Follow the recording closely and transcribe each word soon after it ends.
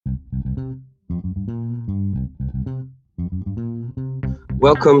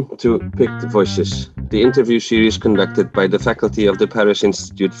Welcome to Picked Voices, the interview series conducted by the faculty of the Paris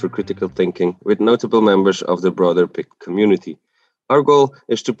Institute for Critical Thinking with notable members of the broader Picked community. Our goal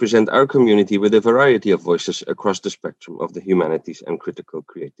is to present our community with a variety of voices across the spectrum of the humanities and critical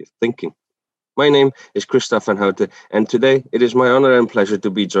creative thinking. My name is Christoph van Houten, and today it is my honor and pleasure to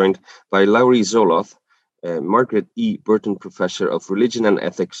be joined by Laurie Zoloth, Margaret E. Burton Professor of Religion and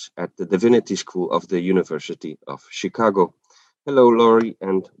Ethics at the Divinity School of the University of Chicago. Hello, Laurie,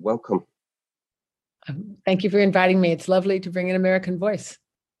 and welcome. Thank you for inviting me. It's lovely to bring an American voice.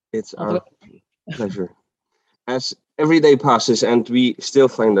 It's our pleasure. As every day passes and we still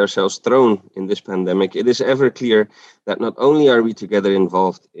find ourselves thrown in this pandemic, it is ever clear that not only are we together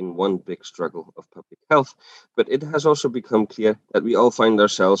involved in one big struggle of public health, but it has also become clear that we all find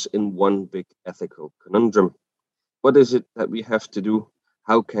ourselves in one big ethical conundrum. What is it that we have to do?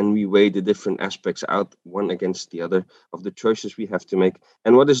 How can we weigh the different aspects out, one against the other, of the choices we have to make?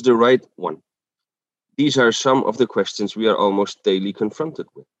 And what is the right one? These are some of the questions we are almost daily confronted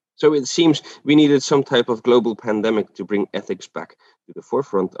with. So it seems we needed some type of global pandemic to bring ethics back to the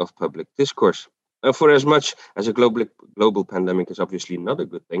forefront of public discourse. For as much as a global pandemic is obviously not a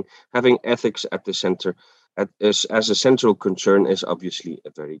good thing, having ethics at the center as a central concern is obviously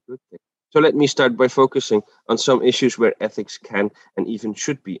a very good thing. So let me start by focusing on some issues where ethics can and even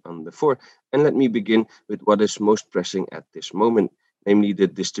should be on the fore. And let me begin with what is most pressing at this moment, namely the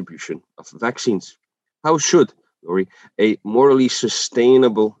distribution of vaccines. How should, Laurie, a morally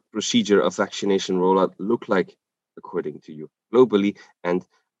sustainable procedure of vaccination rollout look like, according to you, globally? And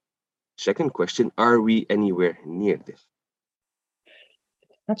second question, are we anywhere near this?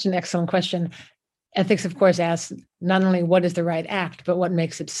 That's an excellent question. Ethics, of course, asks not only what is the right act, but what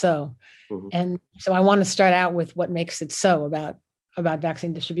makes it so. Mm-hmm. And so I want to start out with what makes it so about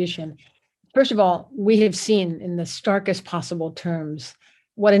vaccine distribution. First of all, we have seen in the starkest possible terms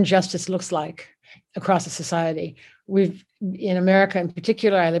what injustice looks like across a society. We've, in America in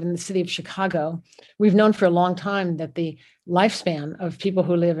particular, I live in the city of Chicago. We've known for a long time that the lifespan of people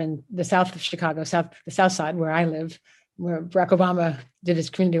who live in the south of Chicago, the south side where I live, where Barack Obama did his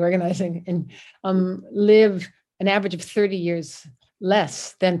community organizing, and live an average of 30 years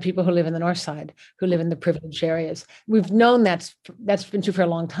less than people who live in the north side, who live in the privileged areas. We've known that's been true for a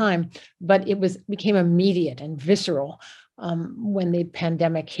long time, but it became immediate and visceral when the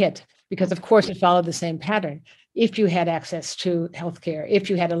pandemic hit, because of course it followed the same pattern. If you had access to healthcare,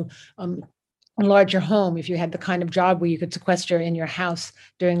 if you had a larger home, if you had the kind of job where you could sequester in your house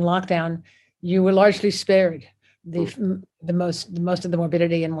during lockdown, you were largely spared the most of the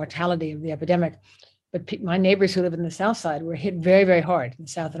morbidity and mortality of the epidemic. But my neighbors who live in the south side were hit very, very hard in the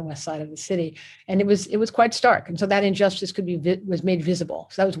south and west side of the city, and it was quite stark. And so that injustice was made visible.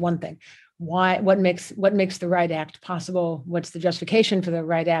 So that was one thing. What makes the right act possible? What's the justification for the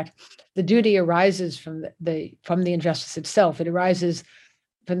right act? The duty arises from the injustice itself. It arises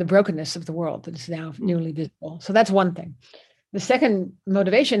from the brokenness of the world that is now newly visible. So that's one thing. The second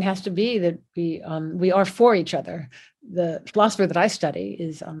motivation has to be that we are for each other. The philosopher that I study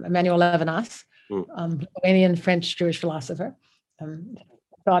is Emmanuel Levinas, Lithuanian French Jewish philosopher.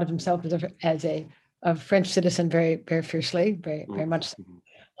 Thought of himself as a French citizen very, very fiercely, very, very much so.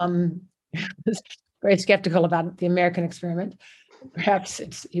 Was very skeptical about the American experiment.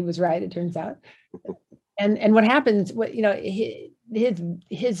 Perhaps he was right, it turns out. And what happens,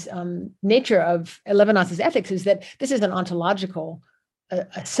 his nature of Levinas's ethics is that this is an ontological,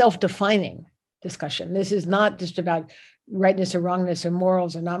 a self-defining discussion. This is not just about rightness or wrongness or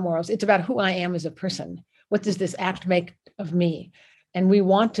morals or not morals. It's about who I am as a person. What does this act make of me? And we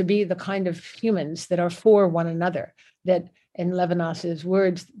want to be the kind of humans that are for one another, that in Levinas's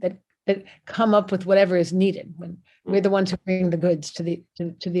words, that come up with whatever is needed when we're the ones who bring the goods to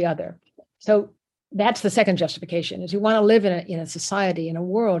the other. So that's the second justification, is we want to live in a society, in a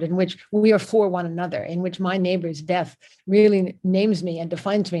world in which we are for one another, in which my neighbor's death really names me and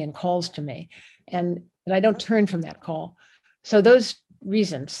defines me and calls to me, and I don't turn from that call. So those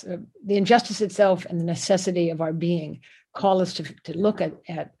reasons, the injustice itself and the necessity of our being, call us to look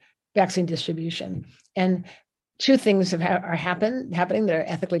at vaccine distribution. And two things are happening that are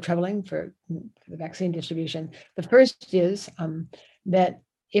ethically troubling for the vaccine distribution. The first is that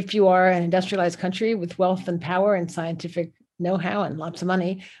if you are an industrialized country with wealth and power and scientific know-how and lots of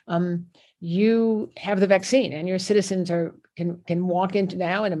money, you have the vaccine, and your citizens can walk into,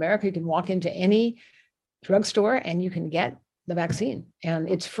 now in America, you can walk into any drugstore and you can get the vaccine, and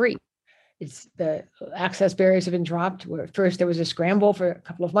it's free. It's the access barriers have been dropped. Where first there was a scramble for a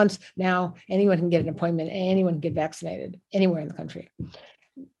couple of months. Now anyone can get an appointment. Anyone can get vaccinated anywhere in the country.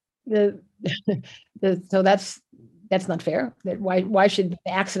 So that's that's not fair. That why should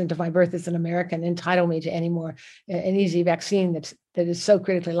the accident of my birth as an American entitle me to any more an easy vaccine that is so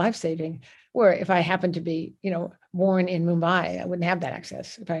critically life-saving? Or if I happen to be, born in Mumbai, I wouldn't have that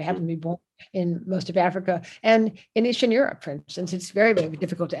access. If I happen to be born in most of Africa and in Eastern Europe, for instance, it's very, very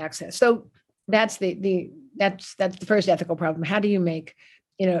difficult to access. So that's that's the first ethical problem. How do you make,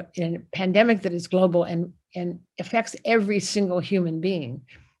 in a pandemic that is global and affects every single human being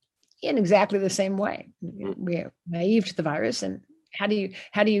in exactly the same way? We're naive to the virus, and how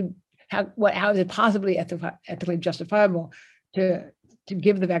is it possibly ethically justifiable to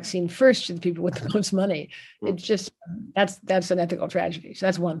give the vaccine first to the people with the most money? It's just that's an ethical tragedy. So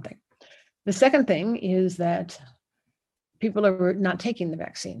that's one thing. The second thing is that people are not taking the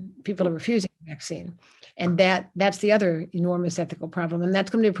vaccine. People are refusing the vaccine, and that's the other enormous ethical problem. And that's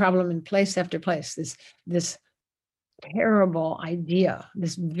going to be a problem in place after place. This terrible idea,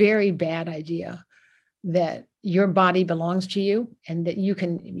 this very bad idea that your body belongs to you and that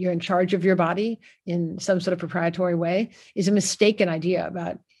you're in charge of your body in some sort of proprietary way is a mistaken idea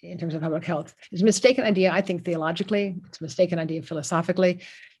in terms of public health. It's a mistaken idea, I think, theologically. It's a mistaken idea philosophically.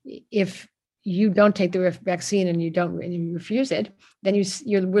 If you don't take the vaccine and you refuse it, then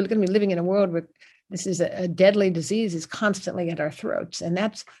we're going to be living in a world where this is a deadly disease is constantly at our throats, and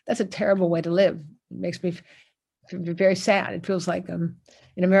that's a terrible way to live. It makes me very sad. It feels like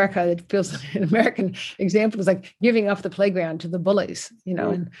in America, an American example is like giving up the playground to the bullies,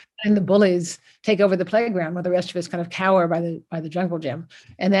 and the bullies take over the playground while the rest of us kind of cower by the jungle gym.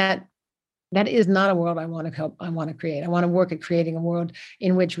 And that is not a world I want to create. I want to work at creating a world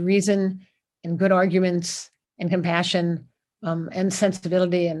in which reason and good arguments and compassion and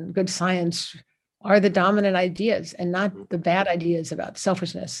sensibility and good science are the dominant ideas and not the bad ideas about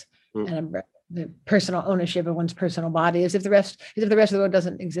selfishness and the personal ownership of one's personal body, as if the rest of the world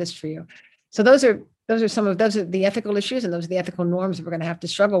doesn't exist for you. So those are the ethical issues, and those are the ethical norms that we're going to have to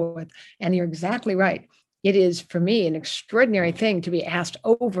struggle with. And you're exactly right. It is, for me, an extraordinary thing to be asked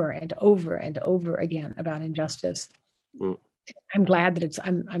over and over and over again about injustice. I'm glad that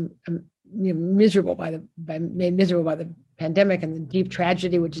I'm miserable made miserable by the pandemic and the deep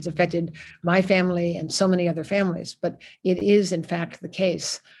tragedy which has affected my family and so many other families. But it is, in fact, the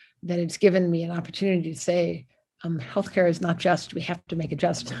case that it's given me an opportunity to say, healthcare is not just. We have to make it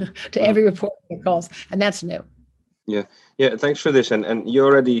just to every report that calls, and that's new. Yeah. Thanks for this. And you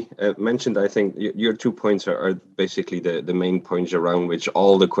already mentioned, I think, your 2 points are basically the main points around which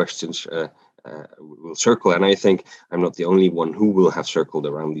all the questions will circle. And I think I'm not the only one who will have circled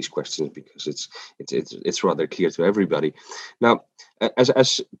around these questions, because it's rather clear to everybody. Now,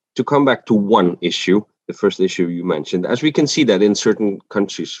 as to come back to one issue, the first issue you mentioned, as we can see that in certain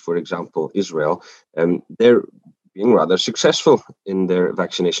countries, for example, Israel, they're being rather successful in their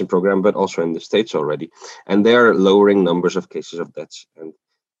vaccination program, but also in the States already. And they're lowering numbers of cases of deaths and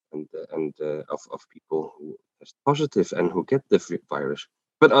of people who test positive and who get the virus.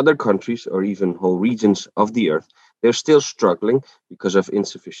 But other countries or even whole regions of the earth, they're still struggling because of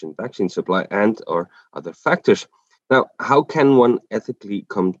insufficient vaccine supply and or other factors. Now, how can one ethically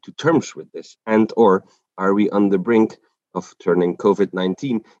come to terms with this? And or are we on the brink of turning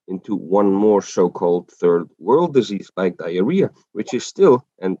COVID-19 into one more so-called third world disease like diarrhea, which is still,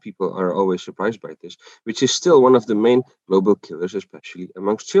 and people are always surprised by this, which is still one of the main global killers, especially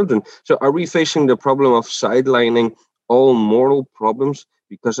amongst children? So are we facing the problem of sidelining all moral problems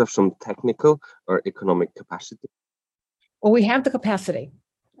because of some technical or economic capacity? Well, we have the capacity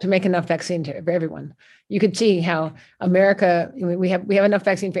to make enough vaccine for everyone. You could see how America, we have enough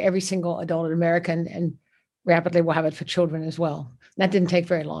vaccine for every single adult American, and rapidly we'll have it for children as well. That didn't take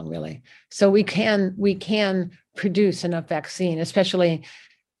very long, really. So we can produce enough vaccine, especially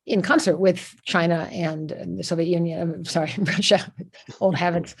in concert with China and the Soviet Union. Russia, old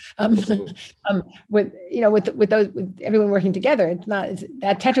habits. With everyone working together,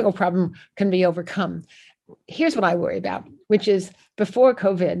 that technical problem can be overcome. Here's what I worry about, which is before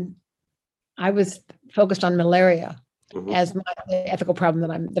COVID, I was focused on malaria as my ethical problem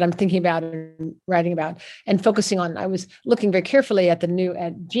that I'm thinking about and writing about, and focusing on. I was looking very carefully at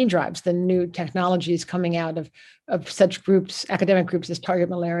gene drives, the new technologies coming out of such groups, academic groups as Target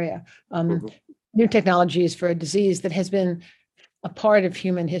Malaria, new technologies for a disease that has been a part of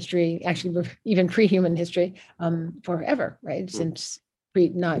human history, actually even pre-human history, forever, right? Since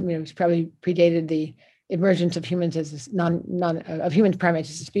it's probably predated the emergence of humans as of human primates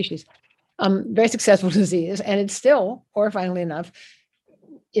as a species. Very successful disease, and it's still, horrifyingly enough,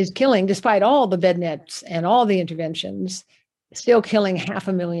 is killing, despite all the bed nets and all the interventions, still killing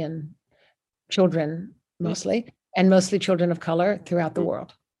 500,000 children mostly, and mostly children of color throughout the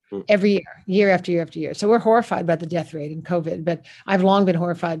world. every year after year after year. So we're horrified by the death rate in COVID, but I've long been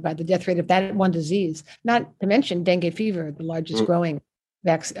horrified by the death rate of that one disease, not to mention dengue fever, the largest growing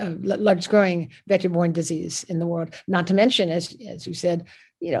vector-borne disease in the world, not to mention, as you said,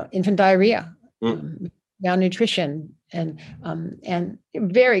 infant diarrhea, malnutrition, and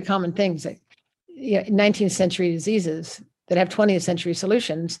very common things like 19th century diseases that have 20th century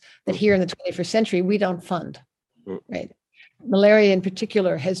solutions that here in the 21st century we don't fund, right? Malaria in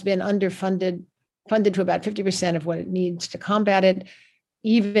particular has been funded to about 50% of what it needs to combat it.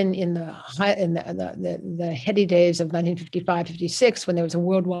 Even in the heady days of 1955, 56, when there was a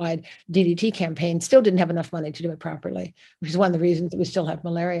worldwide DDT campaign, still didn't have enough money to do it properly, which is one of the reasons that we still have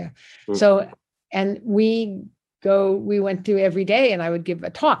malaria. So, and we went through every day, and I would give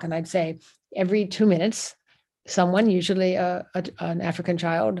a talk, and I'd say every 2 minutes, someone, usually an African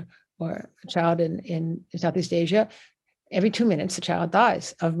child or a child in Southeast Asia, every 2 minutes, a child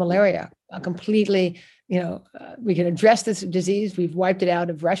dies of malaria. Completely, we can address this disease. We've wiped it out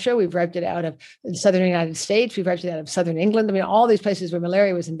of Russia. We've wiped it out of the southern United States. We've wiped it out of southern England. I mean, all these places where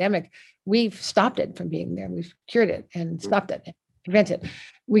malaria was endemic, we've stopped it from being there. We've cured it and stopped it, and prevented it.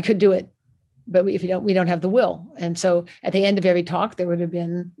 We could do it, but we don't have the will. And so at the end of every talk, there would have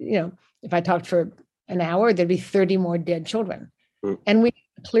been, if I talked for an hour, there'd be 30 more dead children. And we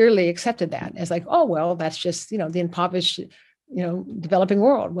clearly accepted that as like, oh, well, that's just, the impoverished, developing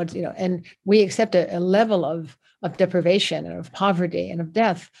world. And we accept a level of deprivation and of poverty and of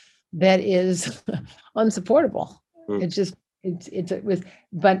death that is unsupportable.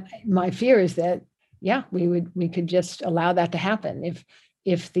 But my fear is that, we could just allow that to happen.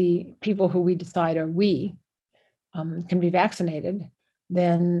 If the people who we decide are can be vaccinated,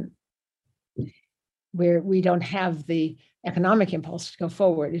 then we don't have the economic impulse to go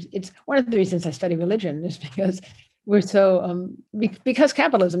forward. It's one of the reasons I study religion, is because we're so because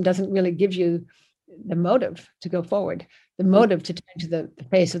capitalism doesn't really give you the motive to go forward, the motive to turn to the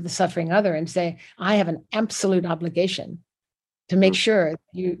face of the suffering other and say, I have an absolute obligation to make sure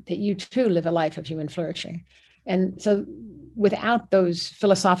that you too live a life of human flourishing. And so without those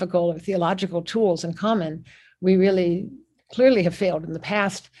philosophical or theological tools in common, we really clearly have failed in the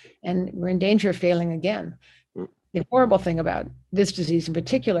past, and we're in danger of failing again. The horrible thing about this disease in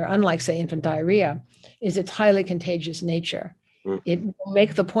particular, unlike, say, infant diarrhea, is its highly contagious nature. It will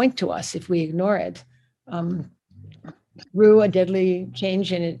make the point to us if we ignore it through a deadly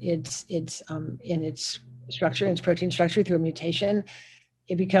change in its structure, its protein structure, through a mutation.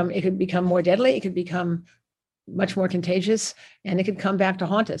 It could become more deadly. It could become much more contagious, and it could come back to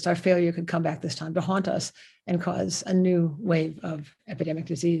haunt us. Our failure could come back this time to haunt us and cause a new wave of epidemic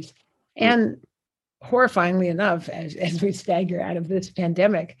disease. And horrifyingly enough, as we stagger out of this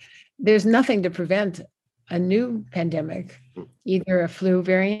pandemic, there's nothing to prevent a new pandemic, either a flu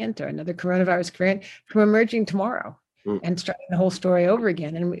variant or another coronavirus variant, from emerging tomorrow and starting the whole story over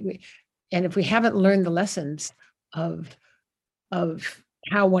again. And if we haven't learned the lessons of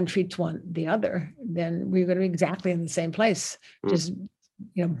how one treats the other, then we're going to be exactly in the same place, just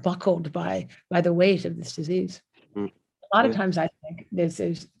buckled by the weight of this disease. A lot of times I think there's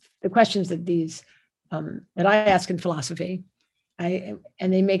the questions that that I ask in philosophy, and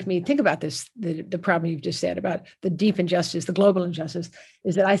they make me think about this, the problem you've just said about the deep injustice, the global injustice,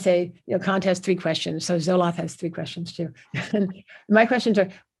 is that I say, Kant has 3 questions, so Zoloth has 3 questions too. And my questions are,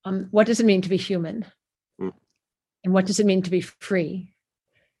 what does it mean to be human? And what does it mean to be free?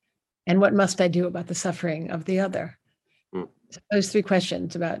 And what must I do about the suffering of the other? So those 3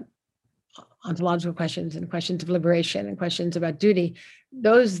 questions about ontological questions and questions of liberation and questions about duty,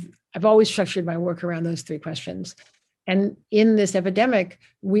 those I've always structured my work around those 3 questions. And in this epidemic,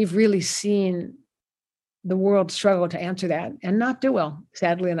 we've really seen the world struggle to answer that and not do well,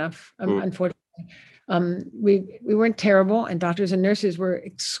 sadly enough, unfortunately. We weren't terrible, and doctors and nurses were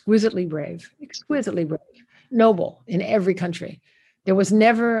exquisitely brave, noble in every country. There was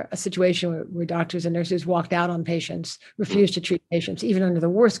never a situation where doctors and nurses walked out on patients, refused to treat patients, even under the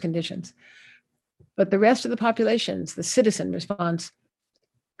worst conditions. But the rest of the populations, the citizen response,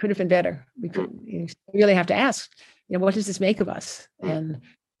 could have been better. We really have to ask, what does this make of us? And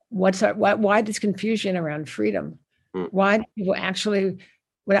why this confusion around freedom? Why do people actually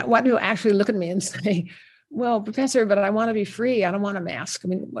look at me and say, well, professor, but I want to be free. I don't want a mask. I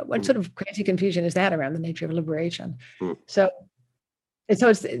mean, what sort of crazy confusion is that around the nature of liberation? So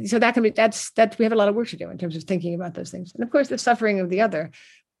that can be, that's we have a lot of work to do in terms of thinking about those things. And of course, the suffering of the other.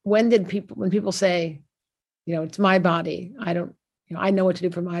 When people say, it's my body, I know what to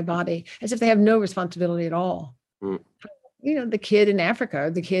do for my body, as if they have no responsibility at all. The kid in Africa,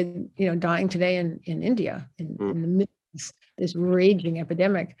 the kid, dying today in India, in the this raging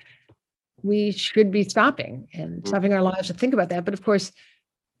epidemic, we should be stopping our lives to think about that. But of course,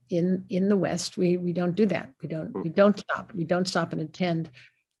 in the West, we don't do that. We don't stop. We don't stop and attend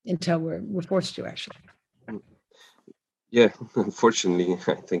until we're forced to, actually. Yeah, unfortunately,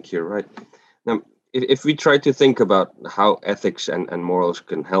 I think you're right. Now, if we try to think about how ethics and morals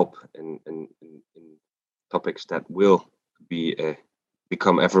can help in topics that will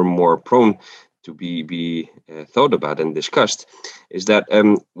become ever more prone to be thought about and discussed, is that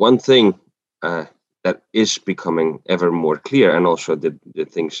one thing that is becoming ever more clear, and also the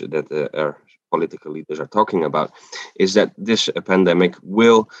things that our political leaders are talking about, is that this pandemic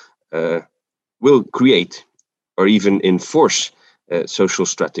will create or even enforce social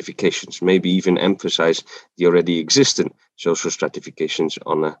stratifications, maybe even emphasize the already existent social stratifications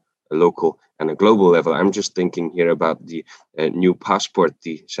on a local and a global level. I'm just thinking here about the new passport,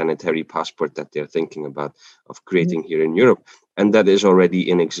 the sanitary passport that they're thinking about of creating here in Europe, and that is already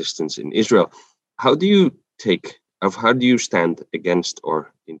in existence in Israel. How do you stand against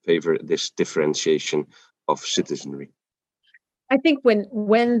or in favor of this differentiation of citizenry? I think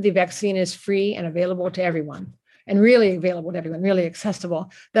when the vaccine is free and available to everyone, and really available to everyone, really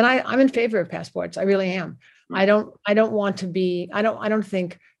accessible, then I'm in favor of passports. I really am. I don't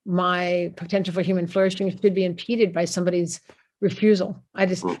think my potential for human flourishing should be impeded by somebody's refusal. I'm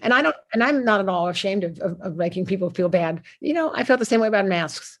not at all ashamed of making people feel bad. I felt the same way about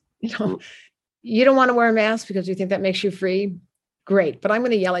masks. You don't want to wear a mask because you think that makes you free. Great, but I'm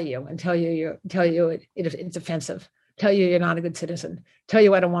going to yell at you and tell you it's offensive. Tell you you're not a good citizen. Tell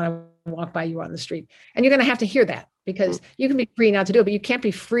you I don't want to walk by you on the street. And you're going to have to hear that, because you can be free not to do it, but you can't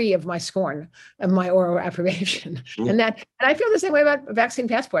be free of my scorn, of my oral affirmation. And I feel the same way about a vaccine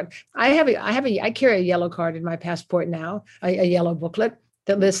passport. I carry a yellow card in my passport now, a yellow booklet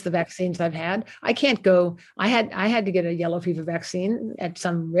that lists the vaccines I've had. I can't go. I had to get a yellow fever vaccine at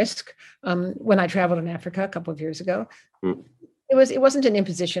some risk when I traveled in Africa a couple of years ago. It wasn't an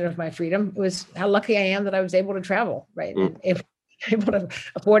imposition of my freedom. It was how lucky I am that I was able to travel, right? And able to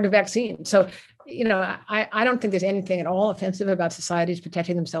afford a vaccine. So, I don't think there's anything at all offensive about societies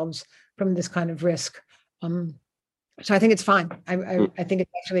protecting themselves from this kind of risk. So I think it's fine. I think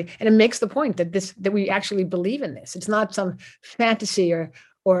it's actually, and it makes the point that we actually believe in this. It's not some fantasy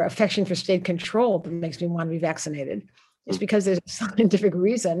or affection for state control that makes me want to be vaccinated. It's because there's a scientific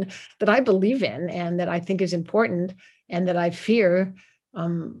reason that I believe in and that I think is important and that I fear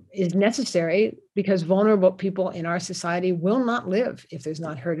is necessary, because vulnerable people in our society will not live if there's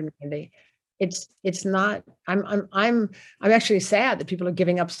not herd immunity. It's not. I'm actually sad that people are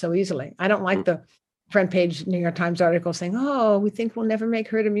giving up so easily. I don't like the front page New York Times article saying, "Oh, we think we'll never make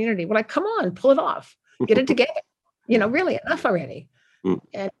herd immunity." Well, come on, pull it off, get it together. Really enough already.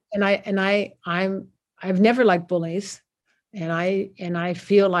 I've never liked bullies, and I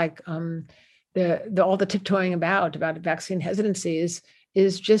feel like all the tiptoeing about vaccine hesitancy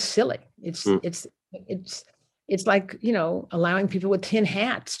is just silly. It's like, allowing people with tin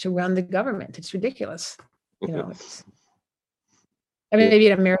hats to run the government. It's ridiculous. Maybe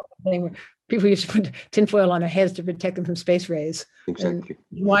an American thing where people used to put tinfoil on their heads to protect them from space rays. Exactly.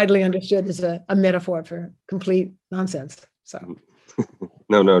 And widely understood as a metaphor for complete nonsense. So.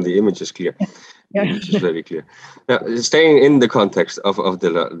 No, the image is clear. Yeah. The image is very clear. Now, staying in the context of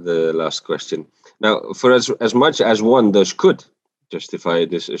the last question. Now, for as much as one could justify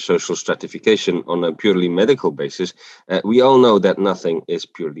this social stratification on a purely medical basis, we all know that nothing is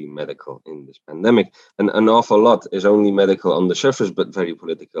purely medical in this pandemic, and an awful lot is only medical on the surface, but very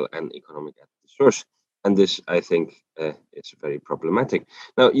political and economic at the source. And this, I think, is very problematic.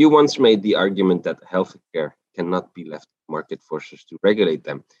 Now, you once made the argument that healthcare cannot be left to market forces to regulate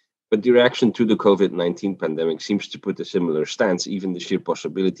them. But the reaction to the COVID-19 pandemic seems to put a similar stance, even the sheer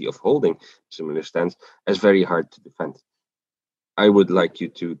possibility of holding a similar stance, as very hard to defend. I would like you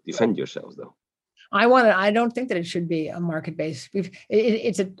to defend yourself, though. I don't think that it should be a market-based.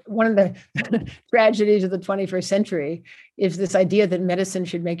 It's one of the tragedies of the 21st century is this idea that medicine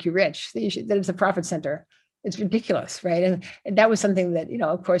should make you rich, that it's a profit center. It's ridiculous, right? And that was something that,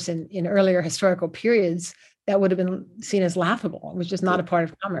 of course, in earlier historical periods, that would have been seen as laughable. It was just not a part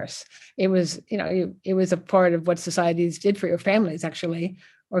of commerce. It was, it was a part of what societies did for your families, actually,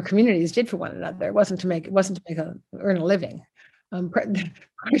 or communities did for one another. It wasn't to earn a living.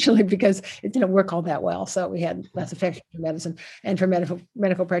 Partially because it didn't work all that well, so we had less affection for medicine and for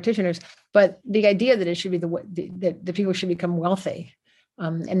medical practitioners. But the idea that it should be that people should become wealthy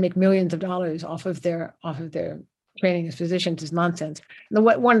and make millions of dollars off of their training as physicians is nonsense. And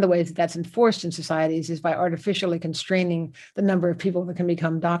one of the ways that's enforced in societies is by artificially constraining the number of people that can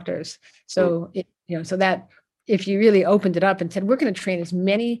become doctors. So so that if you really opened it up and said, we're going to train as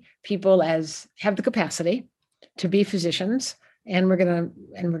many people as have the capacity to be physicians, and we're going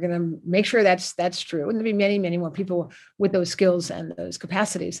to make sure that's true, and there'll be many, many more people with those skills and those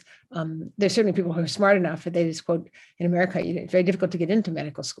capacities. There's certainly people who are smart enough that they just quote, in America, it's very difficult to get into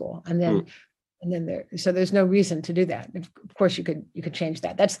medical school, and then so there's no reason to do that. Of course, you could change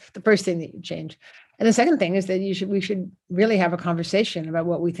that. That's the first thing that you change. And the second thing is that we should really have a conversation about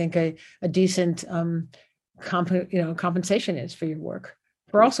what we think a decent compensation is for your work,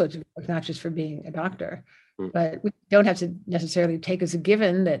 for all sorts of work, not just for being a doctor. But we don't have to necessarily take as a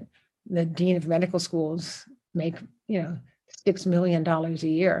given that the dean of medical schools make, $6 million a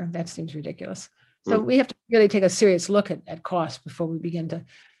year. That seems ridiculous. So we have to really take a serious look at cost before we begin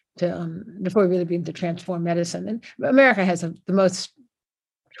before we really begin to transform medicine. And America has the most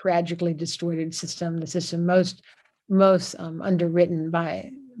tragically distorted system, the system most underwritten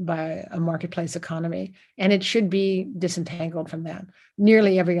by a marketplace economy, and it should be disentangled from that.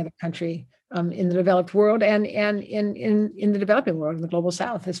 Nearly every other country in the developed world and in the developing world, in the global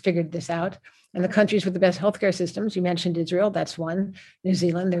South, has figured this out. And the countries with the best healthcare systems, you mentioned Israel, that's one. New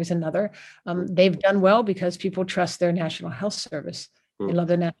Zealand, there's another. They've done well because people trust their national health service. They love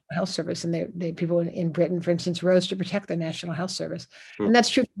their national health service, and they people in Britain, for instance, rose to protect their national health service, and that's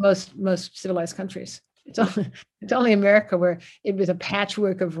true for most civilized countries. It's only America where it was a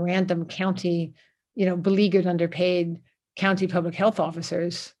patchwork of random county, beleaguered, underpaid county public health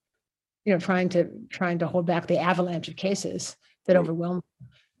officers, trying to hold back the avalanche of cases that overwhelm.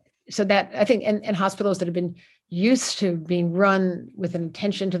 So that, I think, and hospitals that have been used to being run with an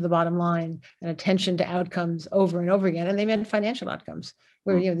attention to the bottom line and attention to outcomes over and over again, and they meant financial outcomes,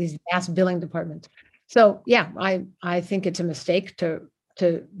 where these vast billing departments. So yeah, I think it's a mistake to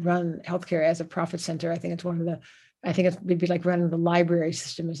run healthcare as a profit center. I think it would be like running the library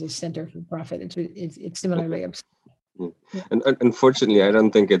system as a center for profit. It's similarly absurd. And unfortunately, I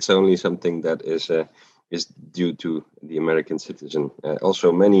don't think it's only something that is due to the American citizen.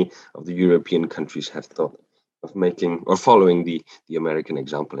 Also, many of the European countries have thought of making or following the American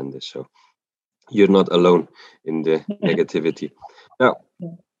example in this. So you're not alone in the negativity. Now,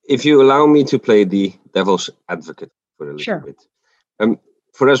 if you allow me to play the devil's advocate for a little bit.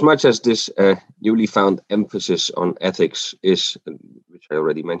 For as much as this newly found emphasis on ethics is, which I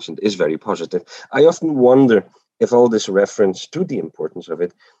already mentioned, is very positive, I often wonder if all this reference to the importance of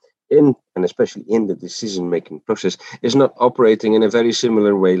it and especially in the decision-making process is not operating in a very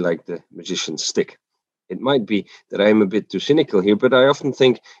similar way like the magician's stick. It might be that I am a bit too cynical here, but I often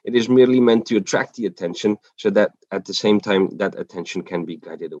think it is merely meant to attract the attention so that at the same time that attention can be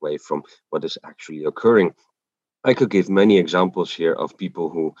guided away from what is actually occurring. I could give many examples here of people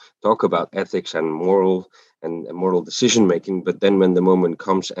who talk about ethics and moral decision making, but then when the moment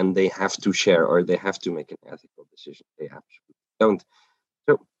comes and they have to share or they have to make an ethical decision, they absolutely don't.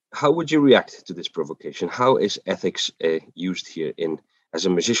 So how would you react to this provocation? How is ethics used here as a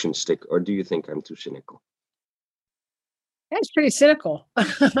magician's stick, or do you think I'm too cynical? That's pretty cynical.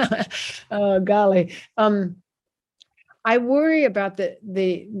 Oh, golly. I worry about the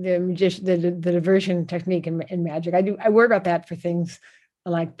diversion technique in magic. I worry about that for things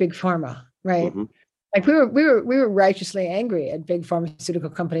like big pharma, right? Mm-hmm. Like we were righteously angry at big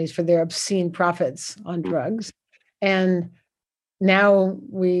pharmaceutical companies for their obscene profits on drugs, and now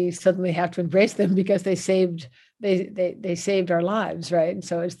we suddenly have to embrace them because they saved our lives, right? And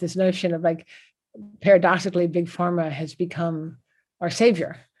so it's this notion of, like, paradoxically, big pharma has become our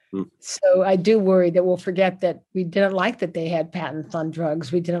savior. So I do worry that we'll forget that we didn't like that they had patents on drugs.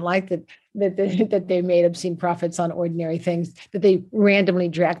 We didn't like that they made obscene profits on ordinary things, that they randomly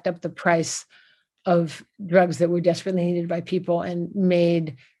jacked up the price of drugs that were desperately needed by people and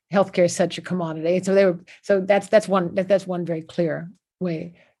made healthcare such a commodity. So that's one very clear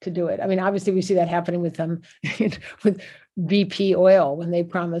way to do it. I mean, obviously we see that happening with with BP oil, when they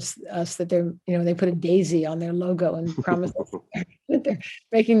promise us that they put a daisy on their logo and promise us that they're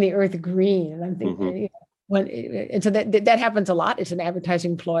making the earth green. And I'm thinking, and so that happens a lot. It's an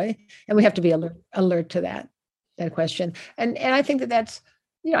advertising ploy, and we have to be alert to that question. And I think that's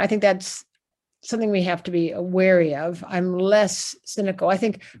something we have to be wary of. I'm less cynical. I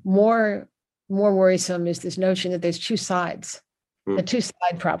think more worrisome is this notion that there's two sides, a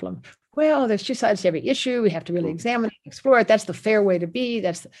two-side problem. Well, there's two sides to every issue. We have to really examine it, explore it. That's the fair way to be.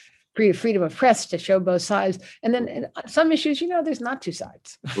 That's the freedom of press, to show both sides. And then some issues, there's not two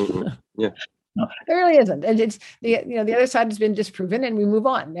sides. Yeah. No, there really isn't. And it's the other side has been disproven, and we move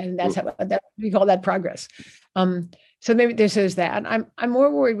on. And that's how we call that progress. So maybe there's that. I'm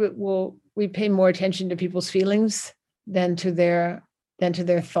more worried will we pay more attention to people's feelings than to their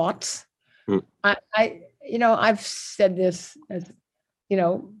thoughts. I've said this as,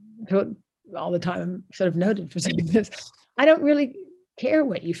 all the time. I'm sort of noted for saying this. I don't really care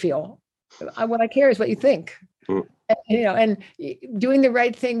what you feel. What I care is what you think. And doing the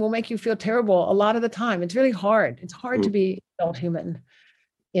right thing will make you feel terrible a lot of the time. It's really hard. It's hard to be adult human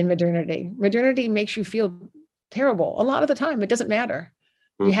in modernity. Modernity makes you feel terrible a lot of the time. It doesn't matter.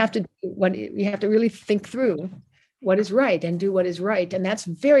 You have to really think through what is right and do what is right, and that's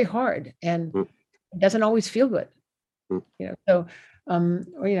very hard, and it doesn't always feel good. So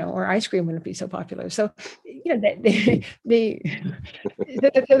or ice cream wouldn't be so popular. So so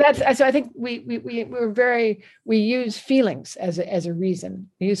I think we use feelings as a reason.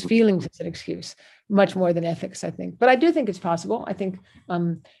 We use feelings as an excuse much more than ethics, I think. But I do think it's possible. I think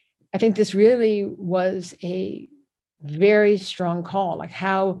this really was a very strong call. Like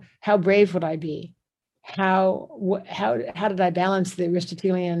how brave would I be? How did I balance the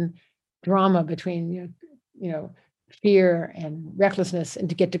Aristotelian drama between fear and recklessness, and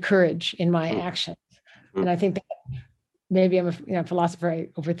to get to courage in my actions? And I think that maybe I'm a philosopher. I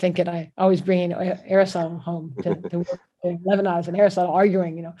overthink it. I always bring in Aristotle home to work in Levinas and Aristotle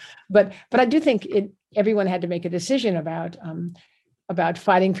arguing. But I do think everyone had to make a decision about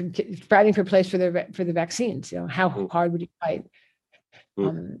fighting for place for the vaccines. How hard would you fight?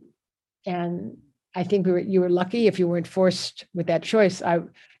 And I think you were lucky if you weren't forced with that choice.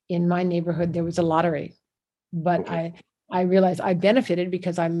 In my neighborhood there was a lottery, but I realized I benefited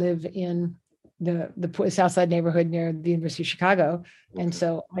because I live in the South Side neighborhood near the University of Chicago, and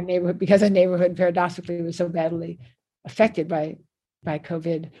so our neighborhood paradoxically was so badly affected by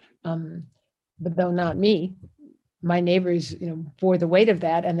COVID, but though not me, my neighbors, bore the weight of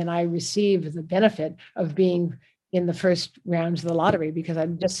that, and then I received the benefit of being in the first rounds of the lottery because I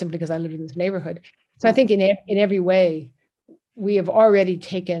lived in this neighborhood. So I think in every way, we have already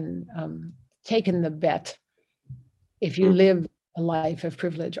taken the bet. If you live a life of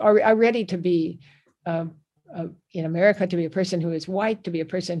privilege, are ready to be in America, to be a person who is white, to be a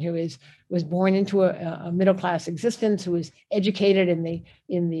person who was born into a middle class existence, who was educated in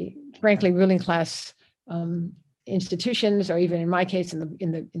the frankly ruling class institutions, or even in my case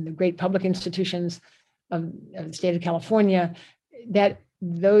in the great public institutions of the state of California, that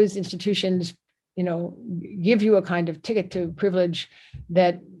those institutions give you a kind of ticket to privilege,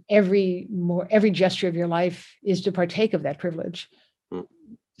 that every gesture of your life is to partake of that privilege,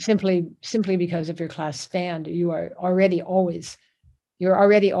 simply because of your class stand. You're already always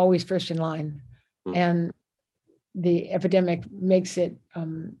first in line, and the epidemic makes it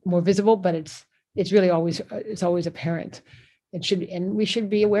more visible, but it's really always apparent. And we should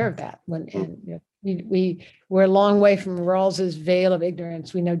be aware of that. We're a long way from Rawls's veil of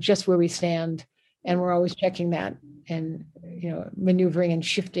ignorance. We know just where we stand, and we're always checking that and maneuvering and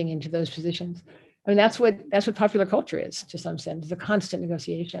shifting into those positions. I mean, that's what popular culture is, to some sense, the constant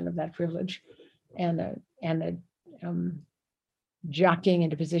negotiation of that privilege and a jockeying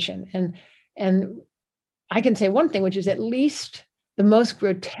into position. And I can say one thing, which is at least the most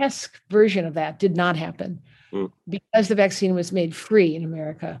grotesque version of that did not happen because the vaccine was made free in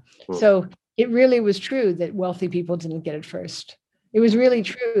America. So it really was true that wealthy people didn't get it first. It was really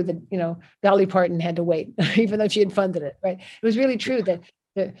true that, Dolly Parton had to wait, even though she had funded it, right? It was really true that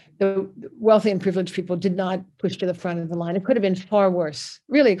the wealthy and privileged people did not push to the front of the line. It could have been far worse.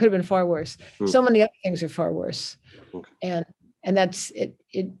 Really, it could have been far worse. So many other things are far worse. And that's it.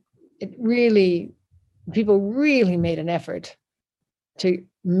 It really, people really made an effort to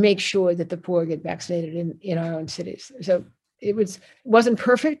make sure that the poor get vaccinated in our own cities. So it wasn't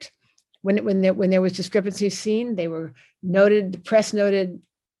perfect. When there was discrepancies seen, they were noted, the press noted,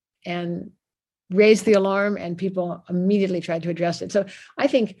 and raised the alarm, and people immediately tried to address it. So I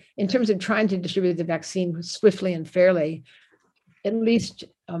think in terms of trying to distribute the vaccine swiftly and fairly, at least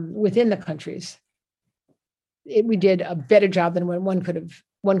within the countries, we did a better job than one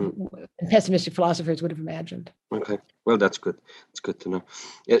pessimistic philosophers would have imagined. Okay, well, that's good. It's good to know.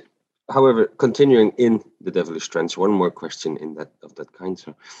 However, continuing in the devilish trends, one more question of that kind.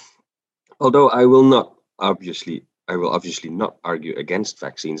 So, although I will obviously not argue against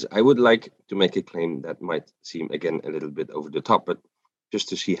vaccines, I would like to make a claim that might seem, again, a little bit over the top, but just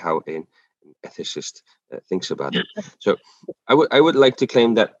to see how an ethicist thinks about it. So I would like to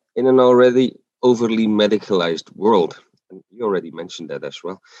claim that in an already overly medicalized world, and you already mentioned that as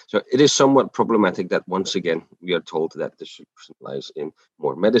well, so it is somewhat problematic that once again we are told that the solution lies in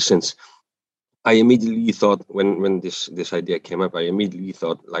more medicines. I immediately thought, when this idea came up, I immediately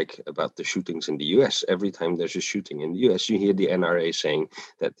thought about the shootings in the US. Every time there's a shooting in the US, you hear the NRA saying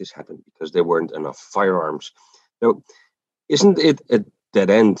that this happened because there weren't enough firearms. So isn't it dead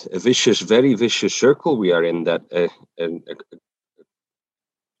end, a very vicious circle we are in, that a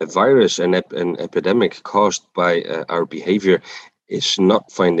virus, an epidemic caused by our behavior is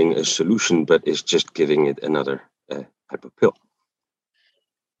not finding a solution, but is just giving it another type of pill.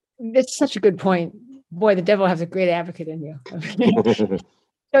 That's such a good point. Boy, the devil has a great advocate in you.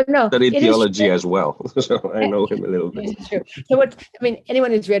 So no, studied theology as well, so I know him a little bit. It's true. So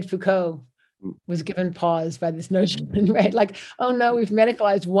anyone who's read Foucault was given pause by this notion, right? Like, oh no, we've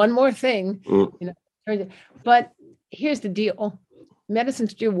medicalized one more thing, But here's the deal: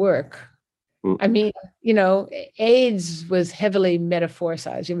 medicines do work. I mean, AIDS was heavily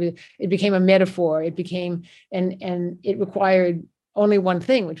metaphoricized. It became a metaphor. It became, and it required only one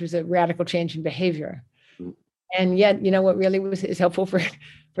thing, which was a radical change in behavior. And yet, what really is helpful for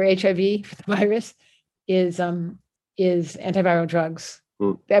HIV, for the virus, is antiviral drugs.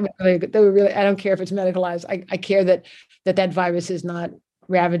 They were really. I don't care if it's medicalized. I care that virus is not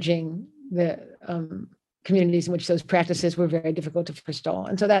ravaging the communities in which those practices were very difficult to forestall.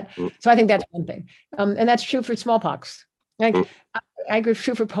 And so I think that's one thing. And that's true for smallpox. I agree,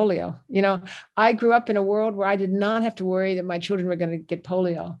 true for polio. I grew up in a world where I did not have to worry that my children were going to get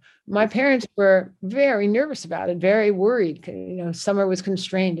polio. My parents were very nervous about it, very worried. Summer was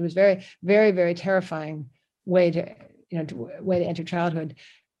constrained. It was very, very, very terrifying way to enter childhood.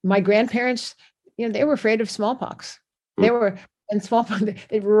 My grandparents, they were afraid of smallpox. Smallpox,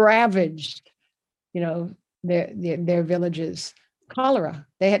 it ravaged, their villages. Cholera.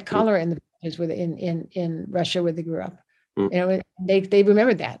 They had cholera in the villages in Russia where they grew up. They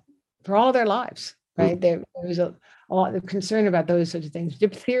remembered that for all their lives, right? There was a lot of concern about those sorts of things.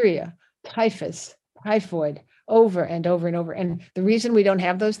 Diphtheria, typhus, typhoid, over and over and over. And the reason we don't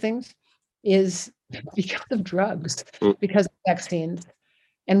have those things is because of drugs, because of vaccines.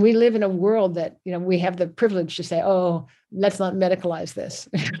 And we live in a world that, we have the privilege to say, oh, let's not medicalize this,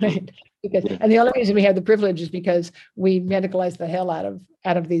 right? And the only reason we have the privilege is because we medicalize the hell out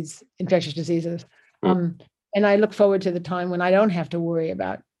of these infectious diseases. And I look forward to the time when I don't have to worry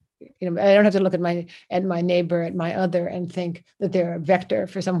about, I don't have to look at my neighbor, at my other, and think that they're a vector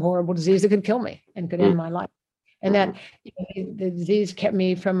for some horrible disease that could kill me and could end my life. And that the disease kept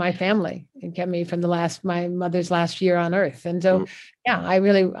me from my family. It kept me from my mother's last year on earth. And so,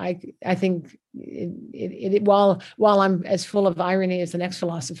 I think while I'm as full of irony as the next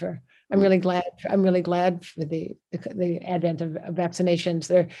philosopher, I'm really glad for the advent of vaccinations.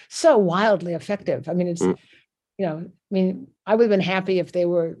 They're so wildly effective. I mean, I would have been happy if they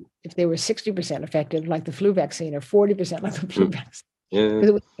were 60% effective, like the flu vaccine, or 40% like the flu vaccine.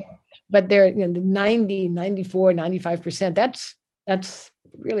 Yeah. But they're 90, 94, 95%. That's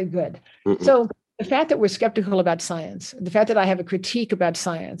really good. So the fact that we're skeptical about science, the fact that I have a critique about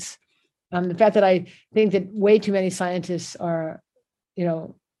science, the fact that I think that way too many scientists are,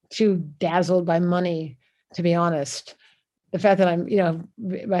 too dazzled by money, to be honest. The fact that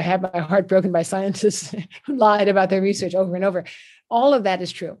I have my heart broken by scientists who lied about their research over and over. All of that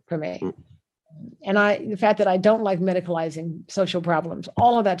is true for me. And the fact that I don't like medicalizing social problems,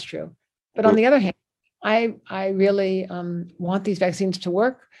 all of that's true. But on the other hand, I really want these vaccines to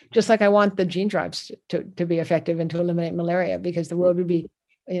work, just like I want the gene drives to be effective and to eliminate malaria, because the world would be,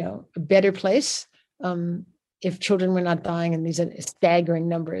 a better place if children were not dying in these staggering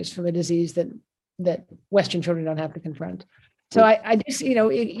numbers from a disease that Western children don't have to confront. So I just,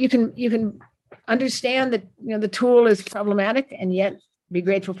 you can understand that, the tool is problematic and yet be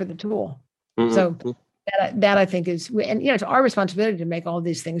grateful for the tool. So that I think is, and it's our responsibility to make all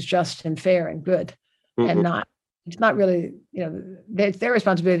these things just and fair and good, and it's not really, it's their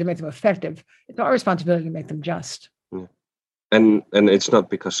responsibility to make them effective. It's our responsibility to make them just. And it's not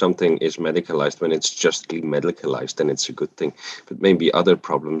because something is medicalized. When it's justly medicalized, then it's a good thing. But maybe other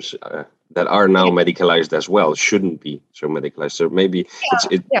problems that are now medicalized as well shouldn't be so medicalized. So maybe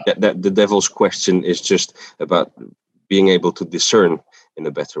that the devil's question is just about being able to discern in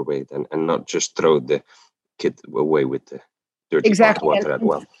a better way and not just throw the kid away with the dirty water as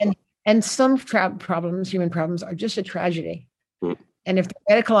well. And some problems, human problems, are just a tragedy. And if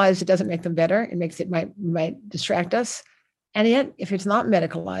they're medicalized, it doesn't make them better. It might distract us. And yet, if it's not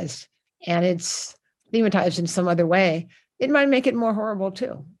medicalized and it's thematized in some other way, it might make it more horrible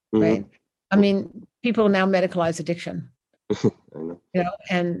too, right? I mean, people now medicalize addiction, I know.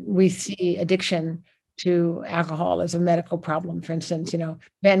 And we see addiction to alcohol as a medical problem. For instance,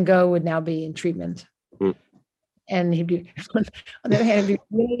 Van Gogh would now be in treatment. And he'd be, on the other hand,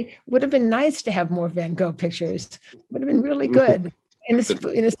 would have been nice to have more Van Gogh pictures. Would have been really good. In a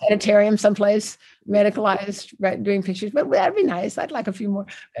sanitarium someplace, medicalized, right, doing pictures. But that'd be nice. I'd like a few more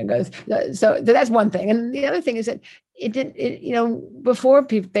Van Goghs. So that's one thing. And the other thing is that it did, before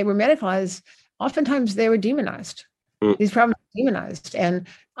people, they were medicalized, oftentimes they were demonized. These problems were demonized. And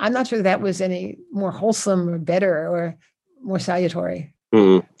I'm not sure that was any more wholesome or better or more salutary.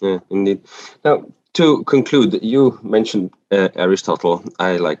 Yeah, indeed. Now, to conclude, you mentioned Aristotle.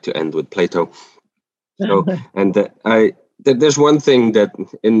 I like to end with Plato. So, and there's one thing that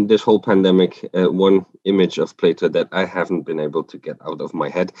in this whole pandemic, one image of Plato that I haven't been able to get out of my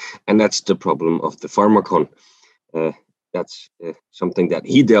head, and that's the problem of the pharmakon. That's something that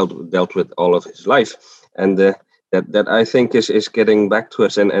he dealt with all of his life, and that I think is getting back to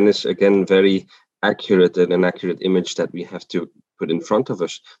us, and is again very accurate, and an accurate image that we have to put in front of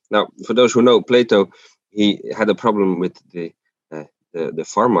us. Now, for those who know Plato, he had a problem with the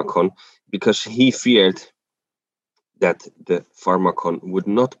pharmakon, because he feared that the pharmakon would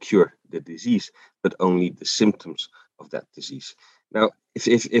not cure the disease, but only the symptoms of that disease. Now,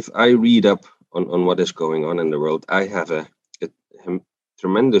 if I read up on what is going on in the world, I have a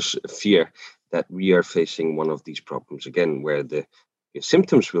tremendous fear that we are facing one of these problems again, where the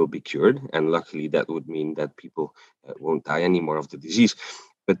symptoms will be cured, and luckily that would mean that people won't die anymore of the disease,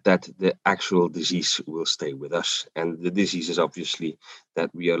 but that the actual disease will stay with us. And the disease is obviously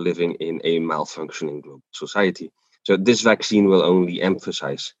that we are living in a malfunctioning global society. So this vaccine will only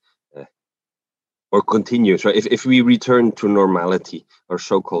emphasize or continue. So if we return to normality, or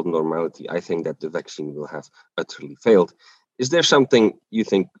so-called normality, I think that the vaccine will have utterly failed. Is there something you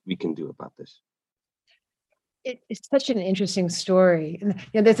think we can do about this? It's such an interesting story.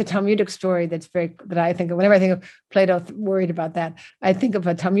 And there's a Talmudic story that I think of. Whenever I think of Plato worried about that, I think of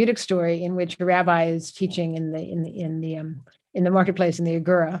a Talmudic story in which a rabbi is teaching in the marketplace, in the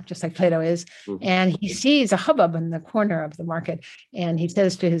agora, just like Plato is, and he sees a hubbub in the corner of the market, and he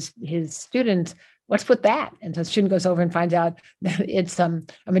says to his student, "What's with that?" And so the student goes over and finds out that it's a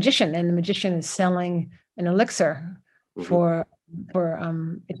magician, and the magician is selling an elixir for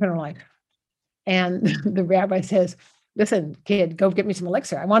eternal life. And the rabbi says, "Listen, kid, go get me some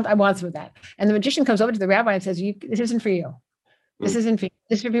elixir. I want some of that." And the magician comes over to the rabbi and says, "This isn't for you. This isn't for you.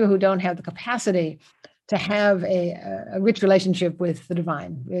 This is for people who don't have the capacity to have a rich relationship with the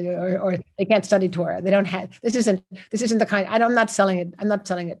divine, or they can't study Torah. They don't have. This isn't the kind. I'm not selling it. I'm not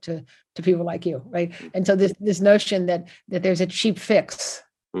selling it to people like you, right?" And so this notion that there's a cheap fix,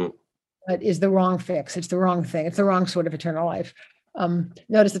 but is the wrong fix. It's the wrong thing. It's the wrong sort of eternal life.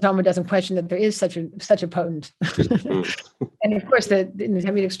 Notice the Talmud doesn't question that there is such a potent, and of course, in the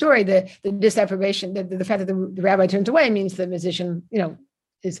Talmudic story, the disapprobation, the fact that the rabbi turns away means the musician,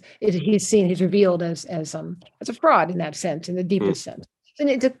 he's revealed as a fraud in that sense, in the deepest sense. And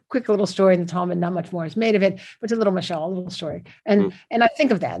it's a quick little story in the Talmud. Not much more is made of it, but it's a little mashal, a little story. And I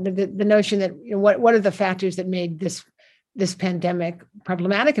think of that, the notion that what are the factors that made this pandemic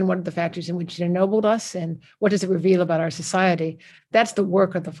problematic, and what are the factors in which it ennobled us, and what does it reveal about our society? That's the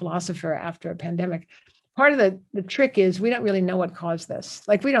work of the philosopher after a pandemic. Part of the trick is we don't really know what caused this.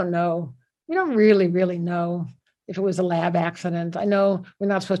 Like we don't really know if it was a lab accident. I know we're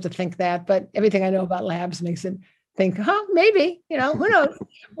not supposed to think that, but everything I know about labs makes it think, maybe, who knows?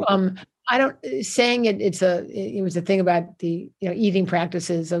 I don't saying it was a thing about the eating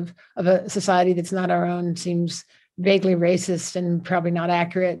practices of a society that's not our own seems vaguely racist and probably not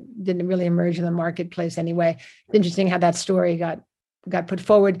accurate, didn't really emerge in the marketplace anyway. It's interesting how that story got put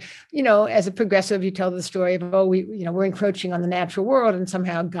forward. As a progressive, you tell the story of, we're encroaching on the natural world and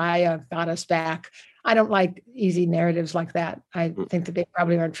somehow Gaia got us back. I don't like easy narratives like that. I think that they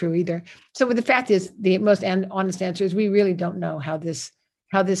probably aren't true either. So the fact is, the most honest answer is we really don't know how this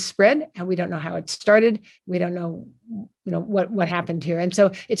spread, and we don't know how it started. We don't know, what happened here. And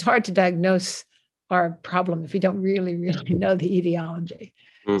so it's hard to diagnose our problem if we don't really, really know the etiology.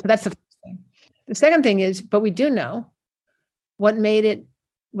 So that's the first thing. The second thing is, but we do know what made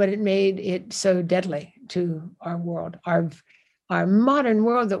it so deadly to our world, our modern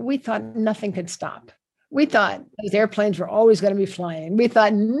world, that we thought nothing could stop. We thought those airplanes were always going to be flying. We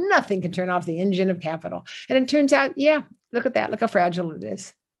thought nothing could turn off the engine of capital. And it turns out, look at that. Look how fragile it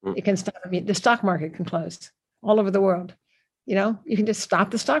is. It can stop. The stock market can close all over the world. You can just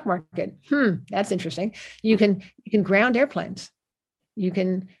stop the stock market. That's interesting. You can ground airplanes. You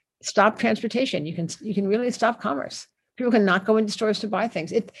can stop transportation. You can really stop commerce. People can not go into stores to buy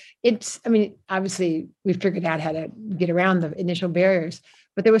things. Obviously we've figured out how to get around the initial barriers,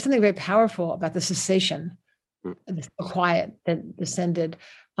 but there was something very powerful about the cessation, the quiet that descended.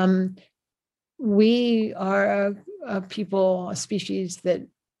 We are a people, a species that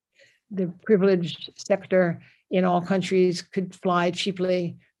the privileged sector in all countries could fly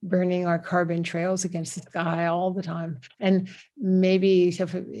cheaply, burning our carbon trails against the sky all the time. And maybe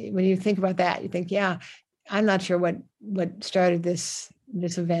when you think about that, you think, I'm not sure what started this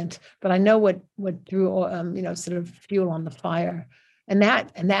event, but I know what threw sort of fuel on the fire, and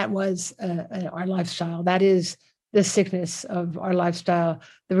that was our lifestyle. That is the sickness of our lifestyle,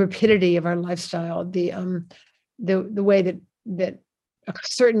 the rapidity of our lifestyle, the way that a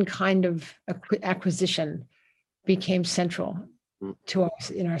certain kind of acquisition became central to us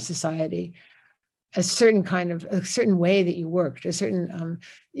in our society. A certain way that you worked, a certain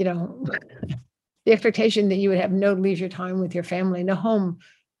the expectation that you would have no leisure time with your family, no home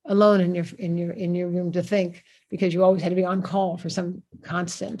alone in your room to think, because you always had to be on call for some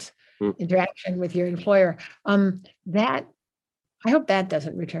constant interaction with your employer. That, I hope that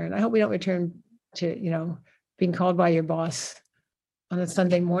doesn't return. I hope we don't return to being called by your boss on a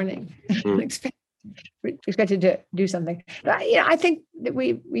Sunday morning, expected to do something. But, I think that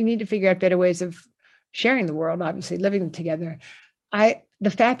we need to figure out better ways of sharing the world. Obviously, living together. The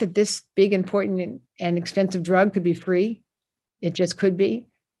fact that this big, important, and expensive drug could be free, it just could be.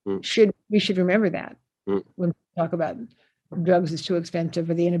 We should remember that when we talk about drugs is too expensive,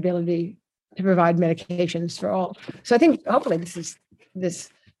 or the inability to provide medications for all. So I think hopefully this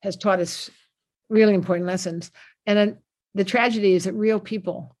has taught us really important lessons. And then the tragedy is that real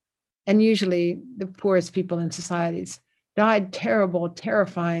people, and usually the poorest people in societies, died terrible,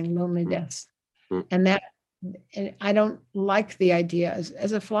 terrifying, lonely deaths. And I don't like the idea,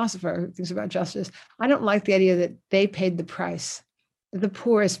 as a philosopher who thinks about justice, I don't like the idea that they paid the price. The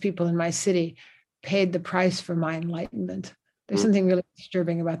poorest people in my city paid the price for my enlightenment. There's something really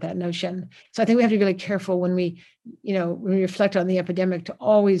disturbing about that notion. So I think we have to be really careful when we reflect on the epidemic, to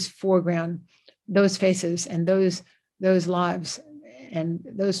always foreground those faces and those lives and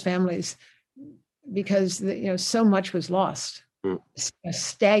those families, because so much was lost.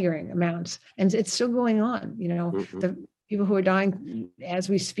 Staggering amounts, and it's still going on. The people who are dying as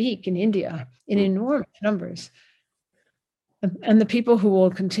we speak in India in enormous numbers, and the people who will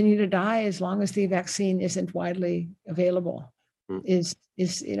continue to die as long as the vaccine isn't widely available is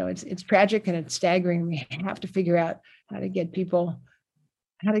it's tragic and it's staggering. We have to figure out how to get people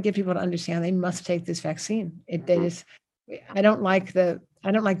to understand they must take this vaccine. I don't like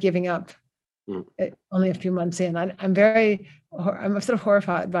giving up. Only a few months in, I'm sort of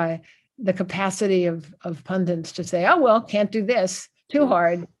horrified by the capacity of pundits to say, "Oh well, can't do this, too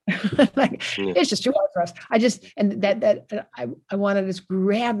hard." It's just too hard for us. I want to just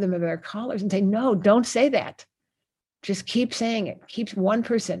grab them by their collars and say, "No, don't say that. Just keep saying it. Keep one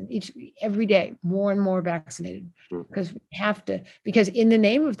person every day more and more vaccinated, because we have to. Because in the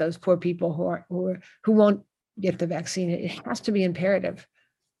name of those poor people who won't get the vaccine, it has to be imperative."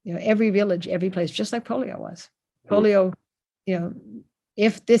 Every village, every place, just like polio was. Polio,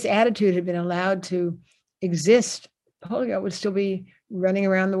 if this attitude had been allowed to exist, polio would still be running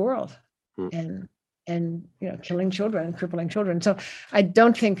around the world and killing children and crippling children. So I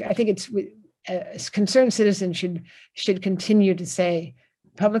think it's a concerned citizen should continue to say,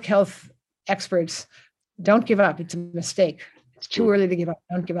 public health experts, don't give up. It's a mistake. It's too early to give up.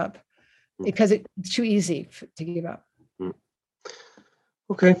 Don't give up, because it's too easy to give up.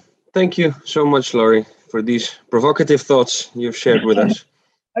 Okay, thank you so much, Laurie, for these provocative thoughts you've shared with us.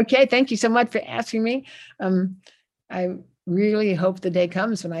 Okay, thank you so much for asking me. I really hope the day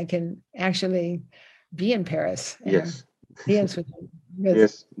comes when I can actually be in Paris. Yes. Be in Switzerland.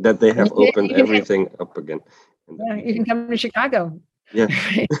 Yes, that they have opened everything up again. Yeah, you can come to Chicago. Yeah.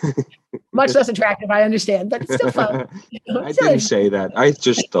 Much less attractive, I understand, but it's still fun. I didn't say that. I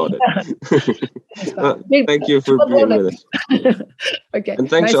just thought it. Well, thank you for being with us. Okay. And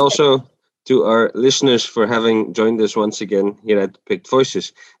thanks also to our listeners for having joined us once again here at PICT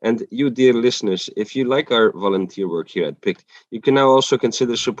Voices. And you, dear listeners, if you like our volunteer work here at PICT, you can now also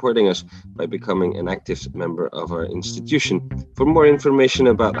consider supporting us by becoming an active member of our institution. For more information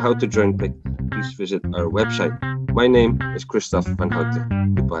about how to join PICT, please visit our website. My name is Christoph van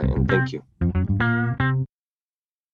Houten. Goodbye and thank you.